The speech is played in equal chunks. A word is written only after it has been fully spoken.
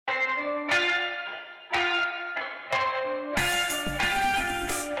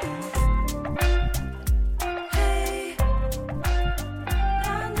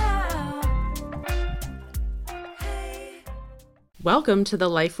Welcome to the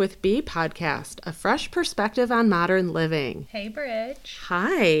Life with Bee podcast, a fresh perspective on modern living. Hey, Bridge.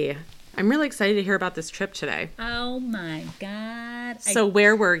 Hi. I'm really excited to hear about this trip today. Oh my God. So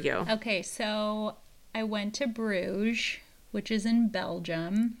where were you? Okay, so I went to Bruges, which is in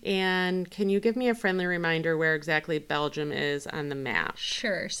Belgium. And can you give me a friendly reminder where exactly Belgium is on the map?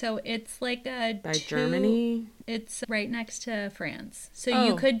 Sure. So it's like Germany? It's right next to France. So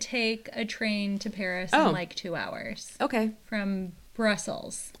you could take a train to Paris in like 2 hours. Okay. From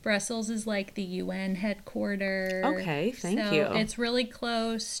Brussels. Brussels is like the UN headquarters. Okay, thank you. So it's really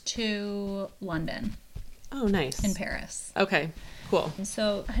close to London. Oh, nice. In Paris. Okay, cool.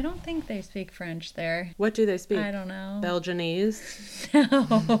 So I don't think they speak French there. What do they speak? I don't know. Belgianese?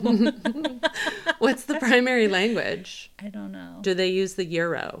 No. What's the primary language? I don't know. Do they use the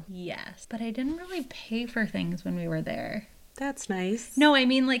euro? Yes, but I didn't really pay for things when we were there. That's nice. No, I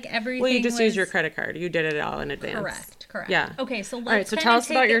mean like everything. Well, you just used your credit card. You did it all in advance. Correct. Yeah. Okay, so let's all right, so tell us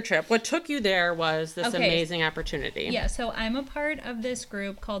about your trip. What took you there was this amazing opportunity. Yeah, so I'm a part of this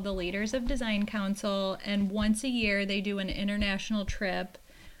group called the Leaders of Design Council, and once a year they do an international trip.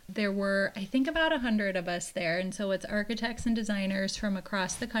 There were, I think, about 100 of us there, and so it's architects and designers from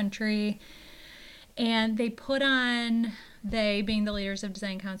across the country. And they being the Leaders of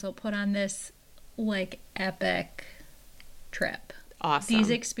Design Council, put on this like epic trip. Awesome. These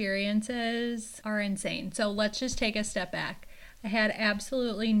experiences are insane. So let's just take a step back. I had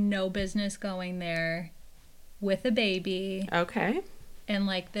absolutely no business going there with a baby. Okay. And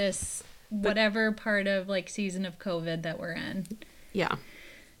like this, whatever part of like season of COVID that we're in. Yeah.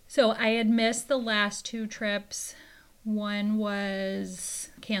 So I had missed the last 2 trips. One was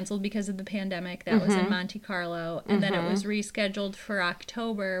canceled because of the pandemic. That was in Monte Carlo. And then it was rescheduled for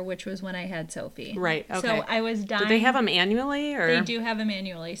October, which was when I had Sophie. Right. Okay. So I was dying. Do they have them annually? Or? They do have them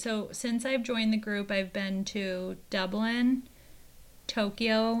annually. So since I've joined the group, I've been to Dublin,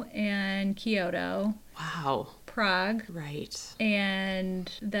 Tokyo, and Kyoto. Wow. Prague. Right. And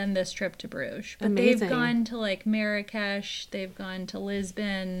then this trip to Bruges. But Amazing. they've gone to like Marrakesh, they've gone to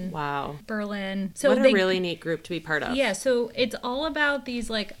Lisbon, wow, Berlin. So what a really neat group to be part of. Yeah, so it's all about these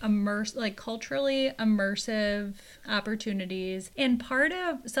like culturally immersive opportunities. And part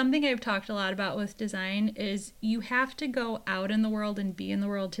of something I've talked a lot about with design is you have to go out in the world and be in the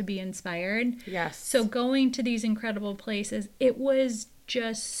world to be inspired. Yes. So going to these incredible places, it was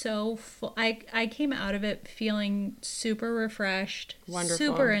just so full. I came out of it feeling super refreshed, wonderful,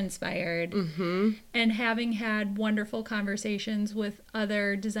 super inspired, and having had wonderful conversations with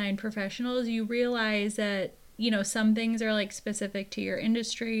other design professionals, you realize that, you know, some things are like specific to your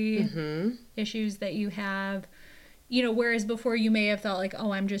industry, issues that you have, you know, whereas before you may have thought like,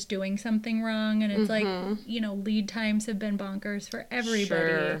 oh, I'm just doing something wrong. And it's like, you know, lead times have been bonkers for everybody,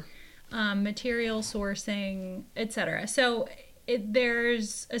 sure. Material sourcing, etc. So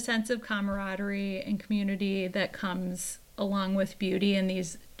there's a sense of camaraderie and community that comes along with beauty and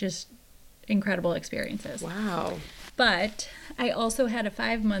these just incredible experiences. Wow. But I also had a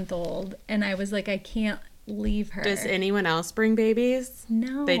 5-month-old, and I was like, I can't leave her. Does anyone else bring babies?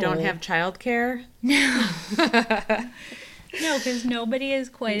 No. They don't have childcare? No. No, because nobody is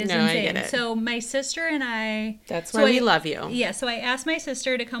quite as insane. I get it. So my sister and I... That's why we love you. Yeah, so I asked my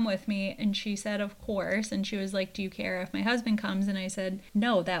sister to come with me, and she said, of course. And she was like, do you care if my husband comes? And I said,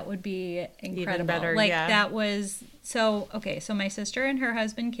 no, that would be incredible. Even better, like, yeah. that was... So, okay, so my sister and her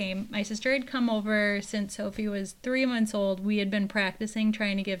husband came. My sister had come over since Sophie was 3 months old. We had been practicing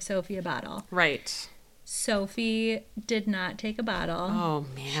trying to give Sophie a bottle. Right. Sophie did not take a bottle. Oh,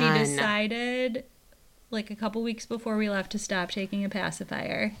 man. She decided... like a couple weeks before we left to stop taking a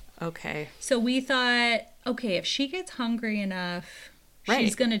pacifier. Okay. So we thought, okay, if she gets hungry enough,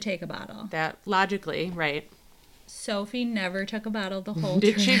 she's going to take a bottle. That logically, right. Sophie never took a bottle the whole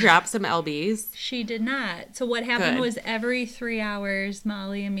trip. Did she drop some LBs? She did not. So what happened was every 3 hours,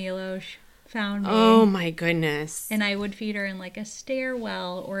 Molly and Milos found me. Oh my goodness. And I would feed her in like a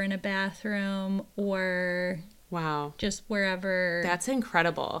stairwell or in a bathroom or wow, just wherever. That's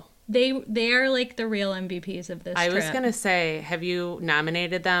incredible. They are like the real MVPs of this trip. I was going to say, have you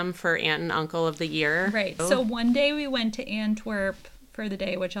nominated them for Aunt and Uncle of the Year? Right. So one day we went to Antwerp for the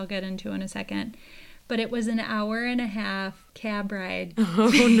day, which I'll get into in a second. But it was an 1.5-hour cab ride.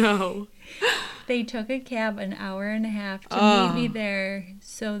 Oh, no. They took a cab 1.5 hours to meet me there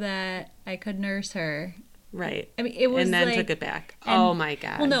so that I could nurse her. Right. I mean, it was and then like, took it back. Oh, my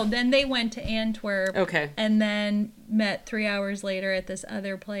God. Well, no, then they went to Antwerp. Okay. And then met 3 hours later at this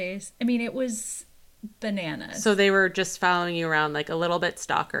other place. I mean, it was bananas. So they were just following you around like a little bit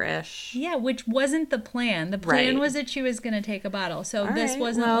stalker-ish. Yeah, which wasn't the plan. The plan Right. was that she was going to take a bottle. So All this right.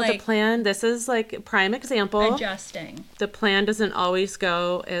 wasn't Well, like the plan, this is like a prime example. adjusting. The plan doesn't always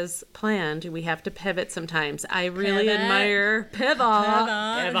go as planned. We have to pivot sometimes. I really Pivot. admire pivot.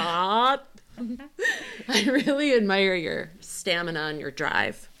 I really admire your stamina and your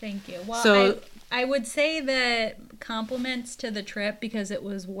drive. Thank you. Well, So- I would say that compliments to the trip because it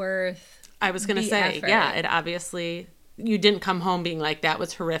was worth I was going to the say, effort. yeah, it obviously, you didn't come home being like, that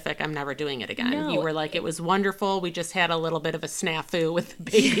was horrific, I'm never doing it again. No. You were like, it was wonderful, we just had a little bit of a snafu with the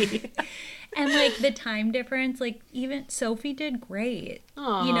baby. And like the time difference, like even Sophie did great.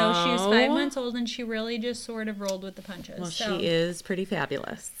 Aww. You know, she was 5 months old and she really just sort of rolled with the punches. Well, So- she is pretty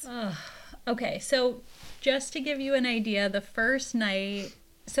fabulous. Okay, so just to give you an idea, the first night,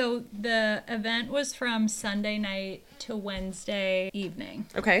 so the event was from Sunday night to Wednesday evening.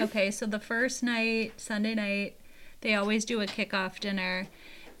 Okay. Okay, so the first night, Sunday night, they always do a kickoff dinner.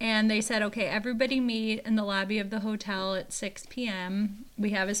 And they said, okay, everybody meet in the lobby of the hotel at 6 p.m. We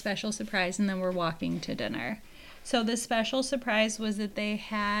have a special surprise, and then we're walking to dinner. So the special surprise was that they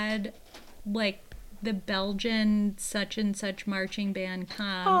had, like, the Belgian such and such marching band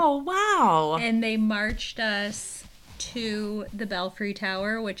come. Oh, wow. And they marched us to the Belfry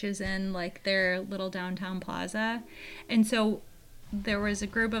Tower, which is in like their little downtown plaza. And so there was a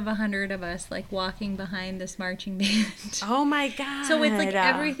group of 100 of us like walking behind this marching band. Oh my God. So it's like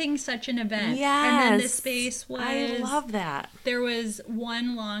everything's such an event. Yes. And then the space was, I love that. there was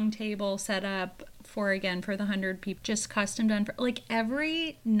one long table set up for the 100 people, just custom done for, like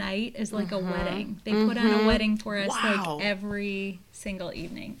every night is like a wedding. They put on a wedding for us Wow. like every single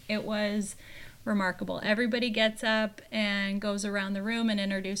evening. It was remarkable. Everybody gets up and goes around the room and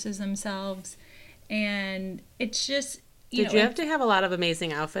introduces themselves. And it's just, Did you have to have a lot of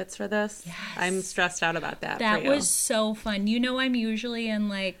amazing outfits for this? Yes. I'm stressed out about that. that for you. was so fun. You know, I'm usually in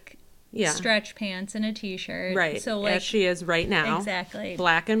like yeah. stretch pants and a t-shirt. Right. So like, as she is right now. exactly.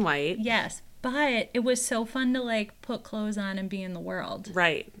 Black and white. Yes. But it was so fun to like put clothes on and be in the world.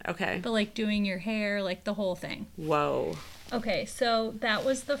 Right. Okay. But like doing your hair, like the whole thing. Whoa. Okay, so that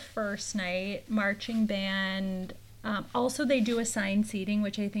was the first night. Marching band. Also, they do assigned seating,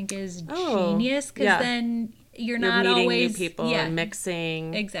 which I think is genius because yeah. then you're You're not meeting always new people yeah, and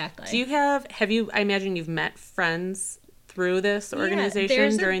mixing. exactly. Do you have you, I imagine you've met friends through this organization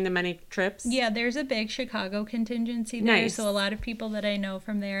there's during the many trips? Yeah, there's a big Chicago contingency there, Nice. so a lot of people that I know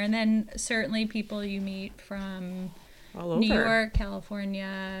from there, and then certainly people you meet from All over. New York,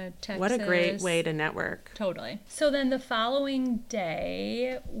 California, Texas. What a great way to network. Totally. So then the following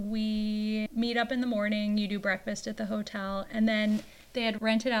day, we meet up in the morning, you do breakfast at the hotel, and then they had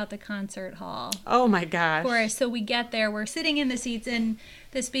rented out the concert hall Oh my gosh. for us. So we get there, we're sitting in the seats, and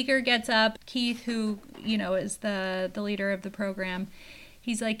the speaker gets up, Keith, who, you know, is the leader of the program.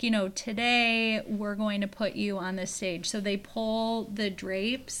 He's like, you know, today we're going to put you on the stage. So they pull the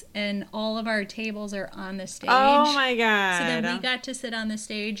drapes, and all of our tables are on the stage. Oh my God. So then we got to sit on the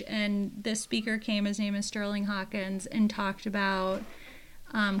stage, and the speaker came, his name is Sterling Hawkins, and talked about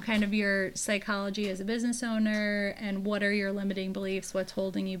kind of your psychology as a business owner and what are your limiting beliefs, what's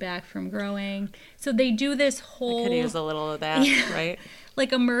holding you back from growing. So they do this whole Could use a little of that, right?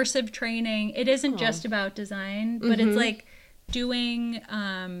 like immersive training. It isn't just about design, but it's like doing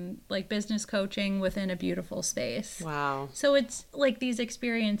like business coaching within a beautiful space. Wow. So it's like these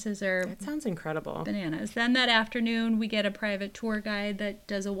experiences are That sounds incredible. bananas. Then that afternoon, we get a private tour guide that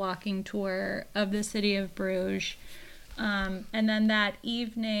does a walking tour of the city of Bruges. And then that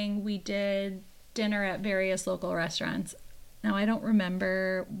evening, we did dinner at various local restaurants. Now, I don't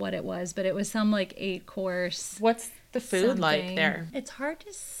remember what it was, but it was some like 8-course. What's the food like something. there? It's hard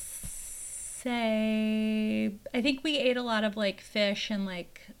to say. I think we ate a lot of like fish and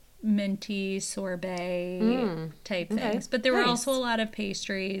like minty sorbet type okay. things. But there were Nice. also a lot of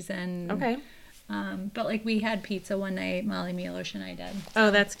pastries and Okay. but like we had pizza one night, Molly Milosh and I did.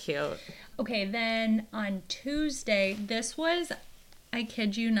 Oh, that's cute. Okay, then on Tuesday, this was, I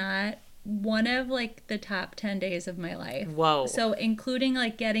kid you not, one of like the top 10 days of my life. Whoa. So including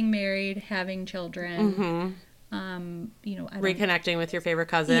like getting married, having children, you know, I don't, Reconnecting with your favorite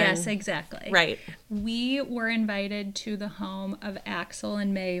cousin. yes, exactly. Right. We were invited to the home of Axel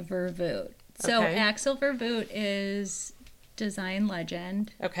and May Vervoordt. So Okay. Axel Vervoordt is design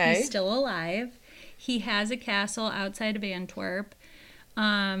legend. Okay. He's still alive. He has a castle outside of Antwerp.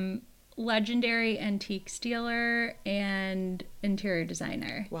 Legendary antique dealer and interior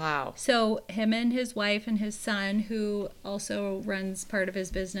designer. Wow. So him and his wife and his son, who also runs part of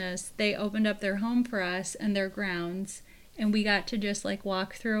his business, they opened up their home for us and their grounds and we got to just like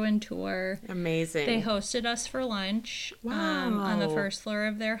walk through and tour. Amazing. They hosted us for lunch on the first floor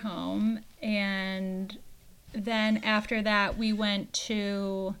of their home, and then after that we went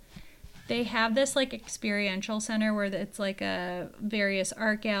to, they have this like experiential center where it's like various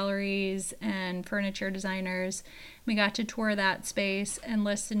art galleries and furniture designers. We got to tour that space and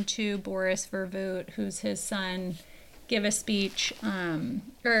listen to Ross Vervoordt, who's his son, give a speech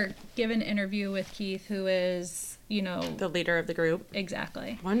or give an interview with Keith, who is, the leader of the group.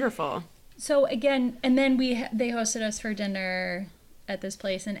 Exactly. Wonderful. So again, and then they hosted us for dinner at this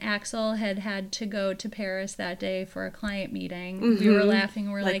place, and Axel had to go to Paris that day for a client meeting. Mm-hmm. We were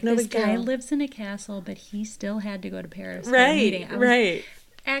laughing. We're like, this guy lives in a castle, but he still had to go to Paris for a meeting. Right.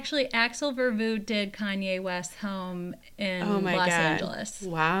 Actually, Axel Vervoordt did Kanye West's home in Los Angeles.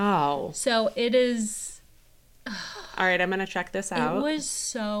 Wow. So it is. All right, I'm gonna check this out. It was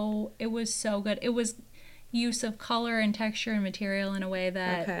so good. It was use of color and texture and material in a way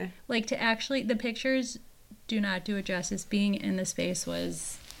that, like, to actually, the pictures do not do it justice. Being in the space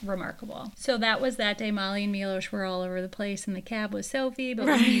was remarkable. So that was that day. Molly and Milos were all over the place in the cab with Sophie, but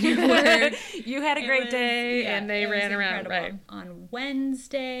we were. You had a great day, and they ran around. Right. On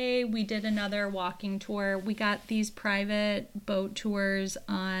Wednesday, we did another walking tour. We got these private boat tours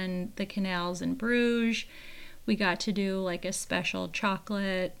on the canals in Bruges. We got to do like a special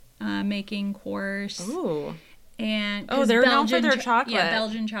chocolate making course. Ooh. And they're known for their chocolate. Yeah,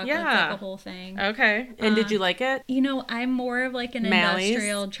 Belgian chocolate. Yeah. Like a whole thing. Okay. And did you like it? I'm more of like an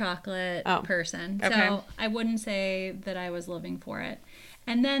industrial chocolate person. Okay. So I wouldn't say that I was living for it.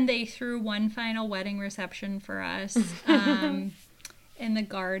 And then they threw one final wedding reception for us in the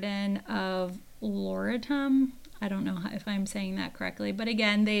garden of Loritum. I don't know if I'm saying that correctly. But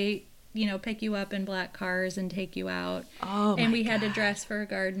again, they pick you up in black cars and take you out. Oh, and we had to dress for a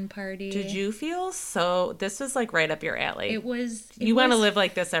garden party. Did you feel so? This was like right up your alley. It was. You want to live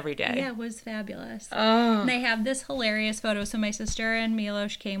like this every day. Yeah, it was fabulous. Oh. And I have this hilarious photo. So my sister and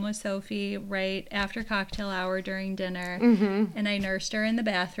Milos came with Sophie right after cocktail hour during dinner, and I nursed her in the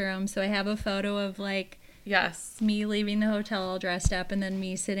bathroom. So I have a photo of like. Yes. Me leaving the hotel all dressed up, and then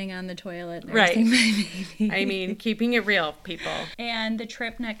me sitting on the toilet nursing my baby. I mean, keeping it real, people. And the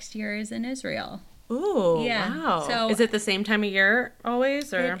trip next year is in Israel. Ooh, yeah. Wow. So is it the same time of year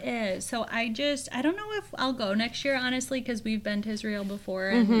always? Or? It is. So I don't know if I'll go next year, honestly, because we've been to Israel before,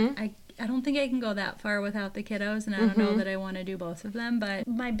 and I don't think I can go that far without the kiddos, and I don't know that I want to do both of them. But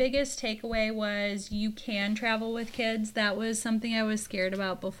my biggest takeaway was you can travel with kids. That was something I was scared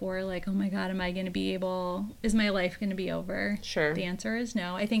about before. Like, oh my God, is my life going to be over? Sure. The answer is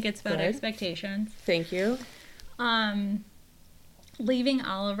no. I think it's about expectations. Thank you. Leaving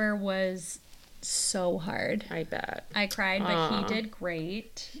Oliver was so hard. I bet. I cried, but he did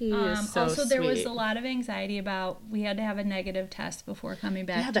great. He is so also, there was sweet. a lot of anxiety about, we had to have a negative test before coming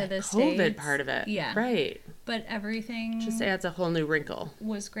back to the States. COVID part of it. Yeah. Right. But everything just adds a whole new wrinkle.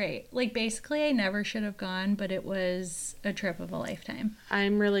 Was great. Like, basically, I never should have gone, but it was a trip of a lifetime.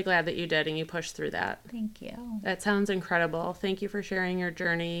 I'm really glad that you did and you pushed through that. Thank you. That sounds incredible. Thank you for sharing your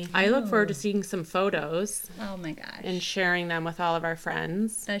journey. I look forward to seeing some photos. Oh my gosh. And sharing them with all of our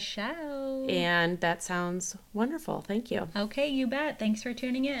friends. The show. And that sounds wonderful. Thank you. Okay, you bet. Thanks for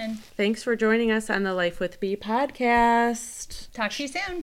tuning in. Thanks for joining us on the Life with Bee podcast. Talk to you soon.